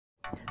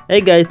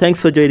Hey guys,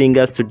 thanks for joining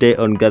us today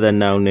on Gather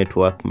Now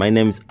Network. My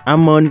name is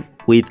Amon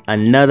with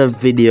another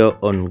video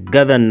on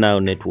Gather Now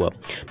Network.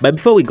 But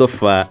before we go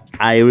far,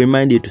 I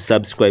remind you to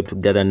subscribe to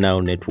Gather Now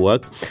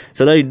Network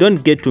so that you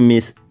don't get to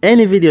miss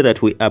any video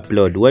that we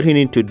upload. What you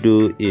need to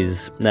do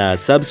is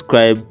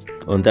subscribe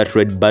on that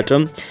red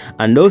button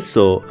and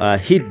also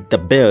hit the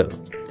bell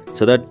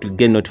so that you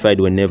get notified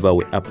whenever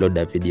we upload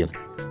a video.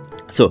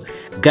 So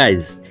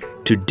guys,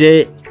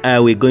 today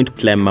we're going to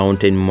climb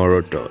Mountain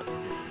Moroto.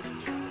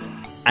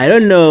 I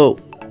don't know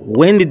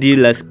when did you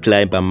last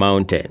climb a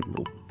mountain,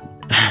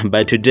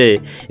 but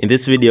today in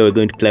this video we're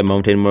going to climb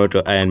Mountain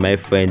Moroto, I and my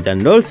friends,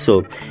 and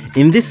also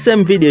in this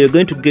same video you're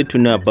going to get to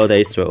know about the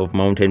history of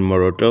Mountain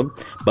Moroto,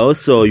 but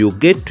also you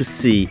get to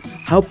see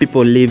how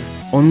people live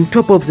on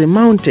top of the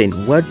mountain.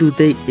 What do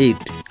they eat?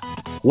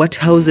 What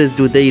houses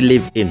do they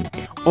live in?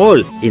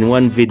 All in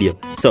one video.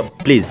 So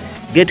please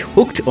get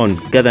hooked on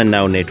Gather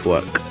Now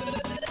Network.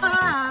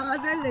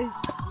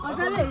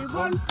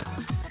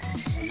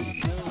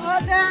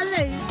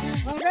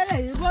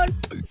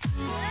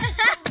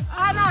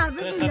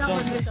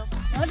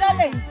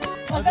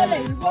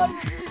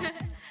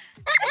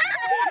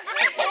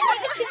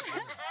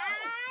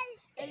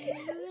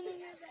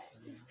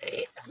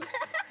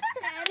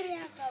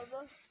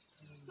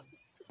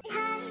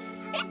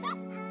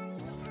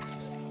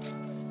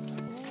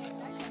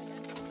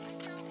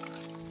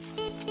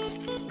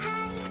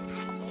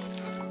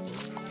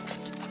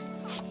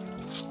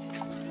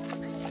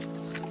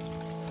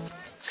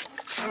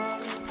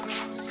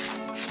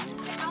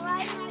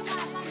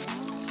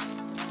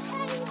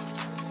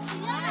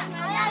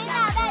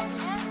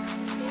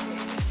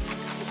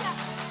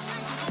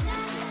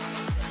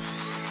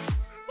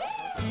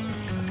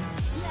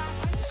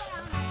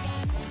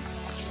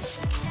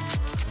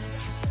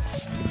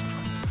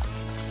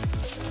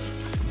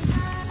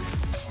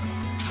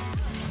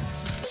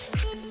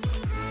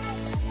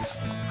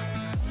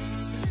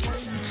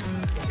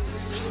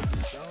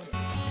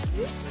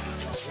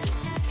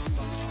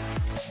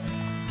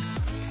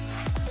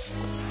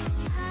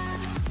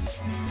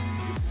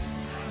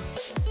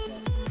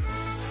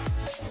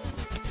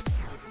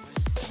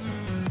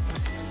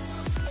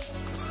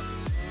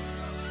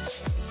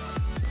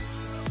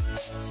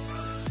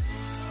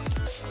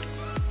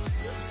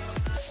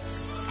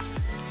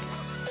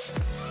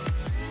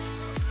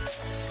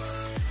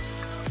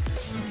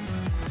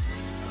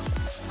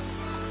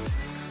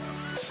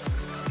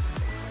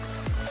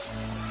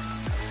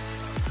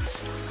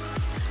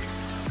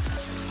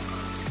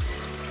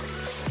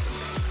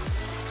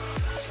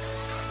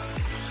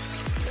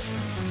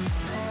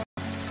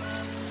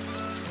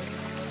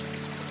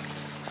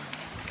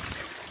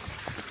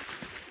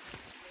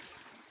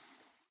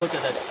 Water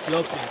that's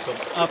sloping from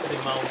up the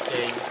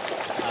mountain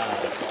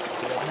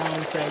to the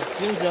downside.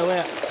 These are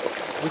where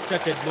we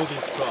started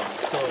moving from.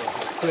 So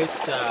it creates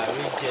the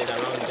region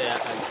around there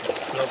and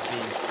it's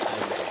sloping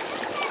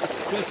as it's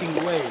creating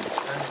waves.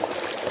 And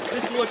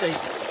this water is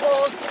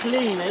so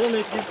clean. I don't know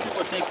if these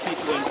people take it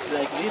when it's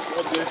like this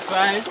or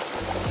purified.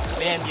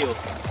 Man, you.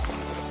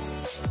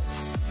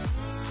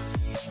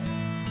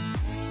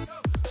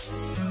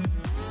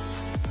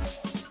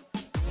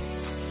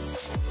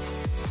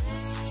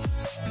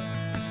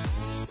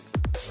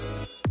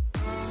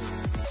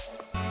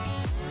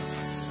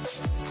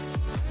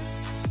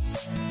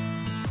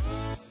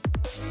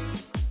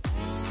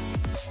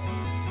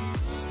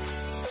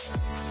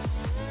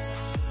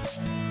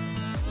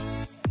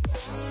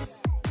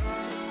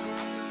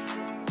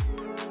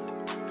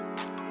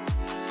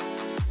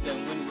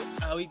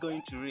 Are we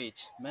going to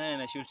reach?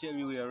 Man, I should tell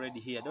you we're already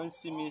here. Don't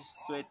see me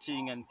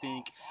sweating and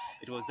think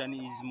it was an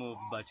easy move,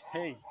 but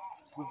hey,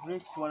 we've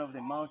reached one of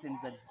the mountains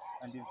that,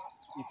 and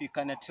if you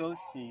can at all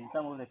see,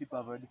 some of the people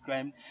have already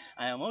climbed.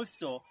 I am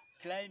also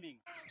climbing.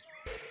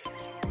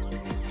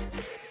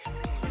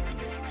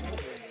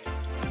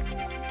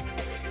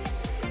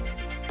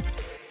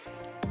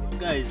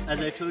 Guys,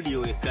 as I told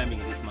you, we're climbing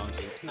this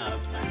mountain up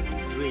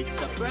and reached,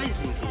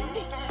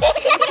 surprisingly,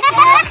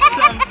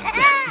 some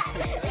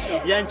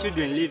young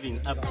children living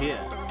up here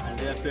and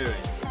their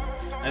parents.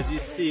 As you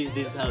see,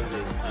 these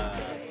houses are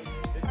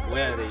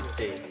where they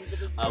stay.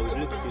 We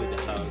look through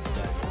the house.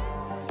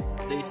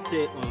 They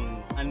stay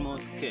on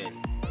animals' care.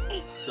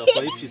 So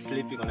for if you're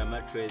sleeping on a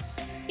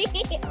mattress,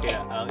 care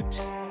out,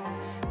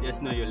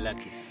 just know you're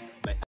lucky.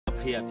 But up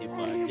here,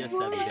 people are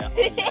just having their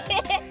own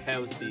life,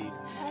 healthy,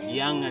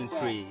 young and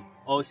free,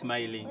 all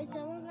smiling.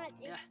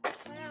 Yeah.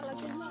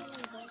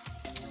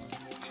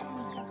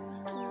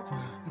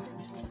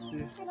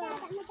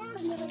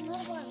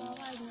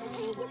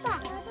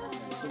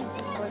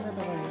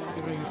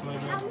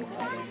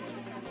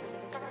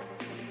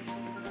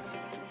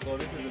 So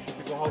this is a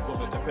typical house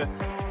of a Japan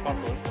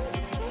person.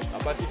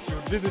 But if you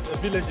visit a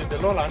village in the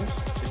lowlands,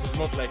 it is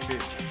not like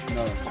this.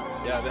 No.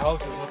 Yeah, the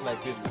house is not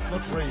like this. It's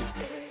not raised.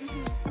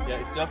 Yeah,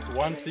 it's just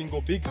one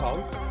single big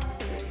house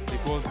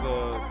because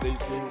they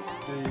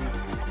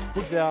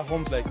put their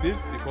homes like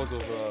this because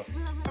of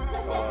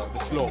the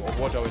flow of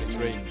water when it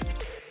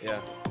rains. Yeah.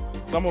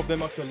 Some of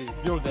them actually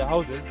build their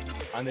houses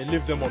and they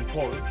leave them on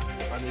poles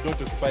and they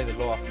don't occupy the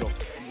lower floor.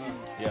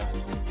 Yeah.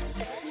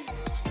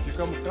 If you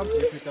can come and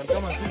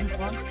see this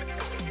one. You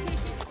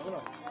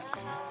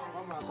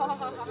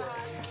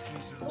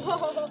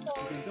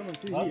can come and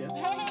see here.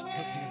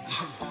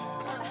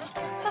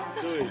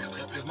 So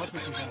the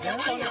mattress is there.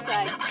 There's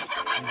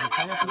a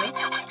fireplace.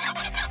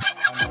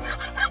 And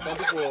some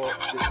people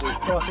they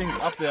store things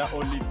up there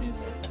or live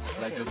inside,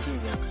 like the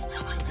children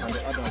and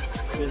the adults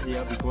stay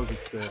here because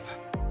it's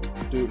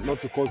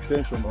not to cause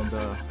tension on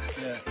the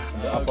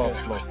upper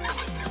floor.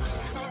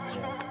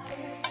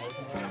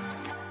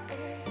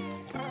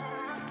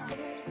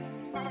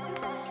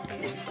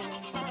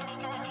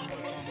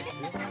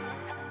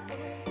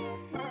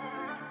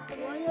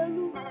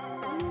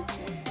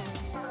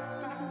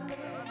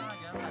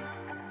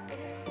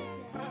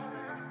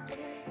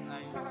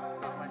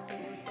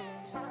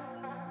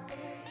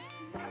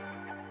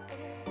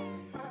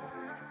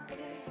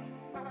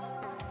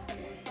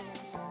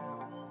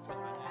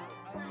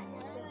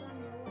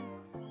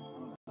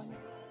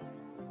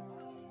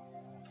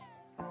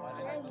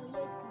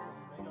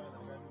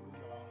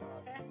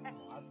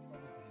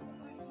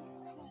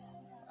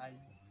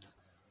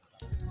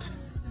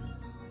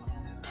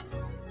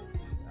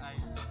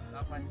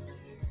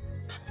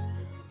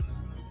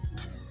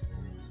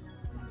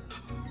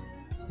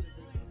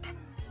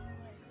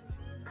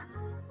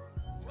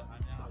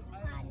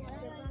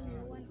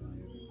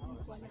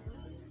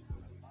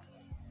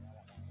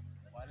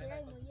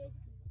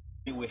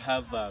 We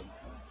have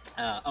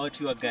our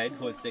tour guide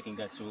who is taking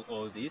us through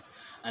all this,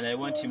 and I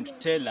want him to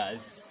tell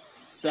us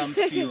some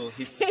few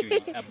history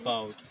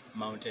about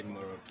Mountain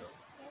Moroto.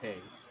 Hey,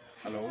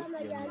 hello.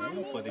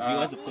 For the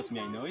viewers, of course,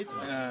 me I know it, but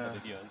for the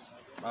viewers.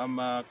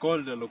 I'm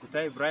called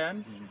Lokutai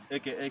Brian,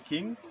 aka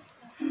King.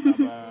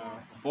 I'm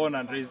born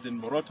and raised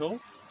in Moroto.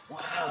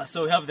 Wow,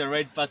 so we have the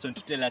right person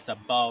to tell us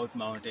about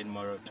Mountain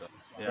Moroto.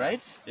 Yeah.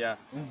 Right? Yeah.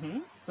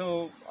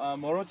 So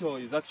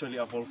Moroto is actually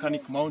a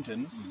volcanic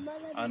mountain,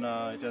 and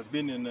it has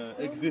been in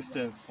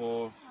existence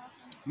for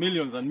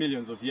millions and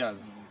millions of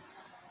years.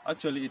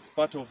 Actually, it's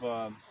part of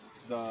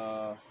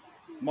the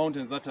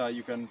mountains that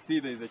you can see.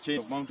 There is a chain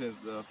of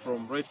mountains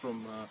from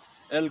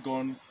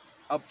Elgon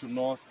up to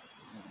north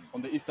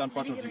on the eastern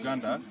part of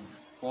Uganda.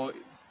 So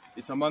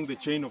it's among the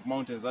chain of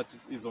mountains that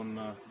is on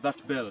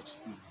that belt,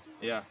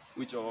 yeah,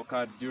 which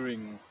occurred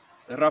during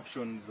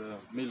eruptions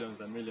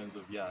millions and millions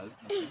of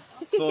years.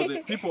 So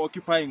the people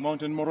occupying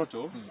Mountain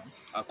Moroto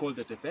are called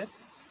the Tepeth.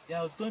 Yeah,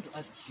 I was going to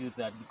ask you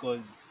that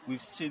because we've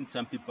seen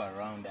some people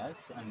around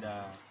us, and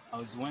I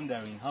was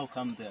wondering how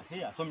come they're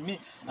here. For me,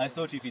 I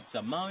thought if it's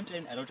a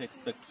mountain, I don't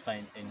expect to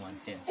find anyone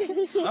here.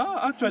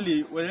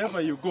 Actually,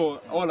 wherever you go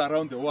all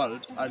around the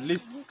world, at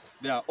least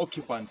there are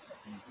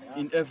occupants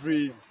in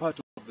every part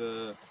of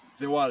the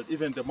world,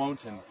 even the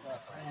mountains.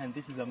 And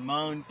this is a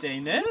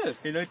mountain, eh?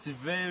 Yes. You know, it's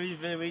very,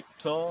 very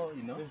tall,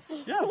 you know.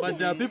 Yeah, but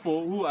there are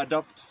people who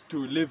adapt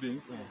to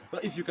living.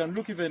 But if you can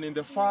look even in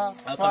the far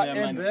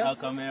end there. Our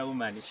camera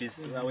woman,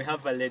 we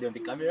have a lady on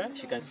the camera.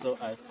 She can show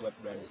us what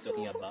Brian is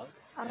talking about.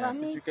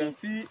 If you can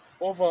see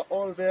over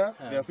all there,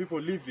 there are people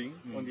living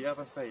on the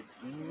other side.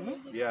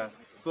 Yeah,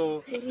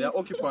 so there are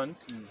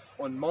occupants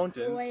on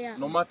mountains,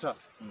 no matter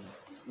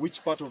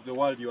which part of the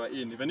world you are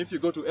in. Even if you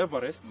go to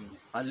Everest,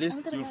 at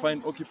least you'll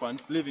find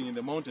occupants living in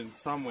the mountains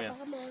somewhere.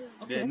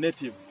 They're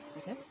natives.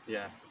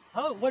 Yeah.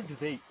 What do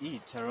they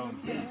eat around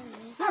here?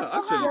 Yeah,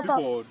 actually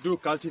people do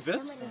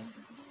cultivate.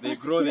 They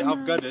grow, they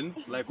have gardens,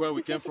 like where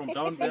we came from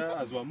down there.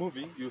 As we're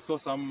moving, you saw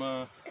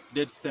some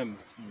dead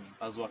stems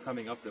as we're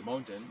coming up the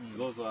mountain.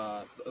 Those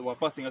were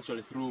passing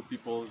actually through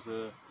people's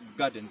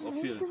gardens or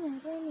fields.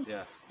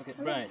 Yeah. Okay,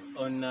 Brian,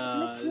 on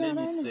let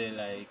me say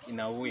like in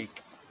a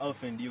week, how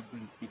often do you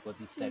bring people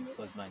this side?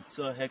 Because man, it's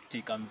so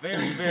hectic. I'm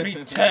very, very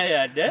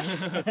tired.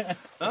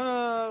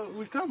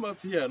 We come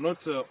up here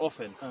not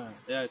often.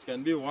 Yeah, it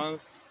can be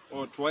once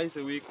or twice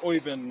a week, or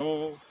even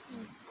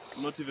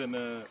not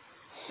even.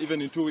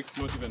 Even in 2 weeks,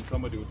 not even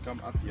somebody would come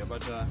up here.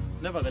 But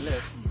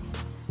nevertheless,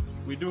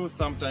 we do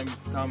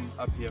sometimes come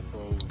up here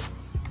for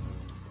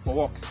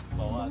walks.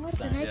 For walks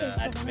and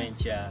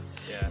adventure.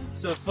 Yeah.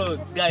 So for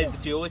guys,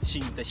 if you're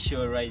watching the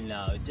show right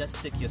now, just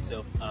take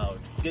yourself out.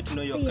 Get to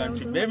know your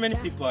country. Very many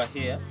people are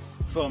here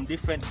from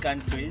different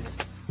countries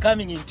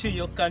coming into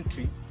your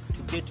country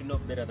to get to know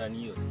better than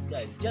you.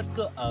 Guys, just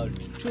go out,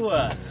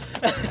 tour.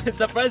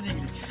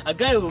 Surprisingly, a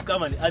guy will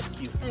come and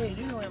ask you, hey,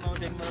 do you know where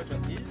Mountain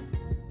Moroto is?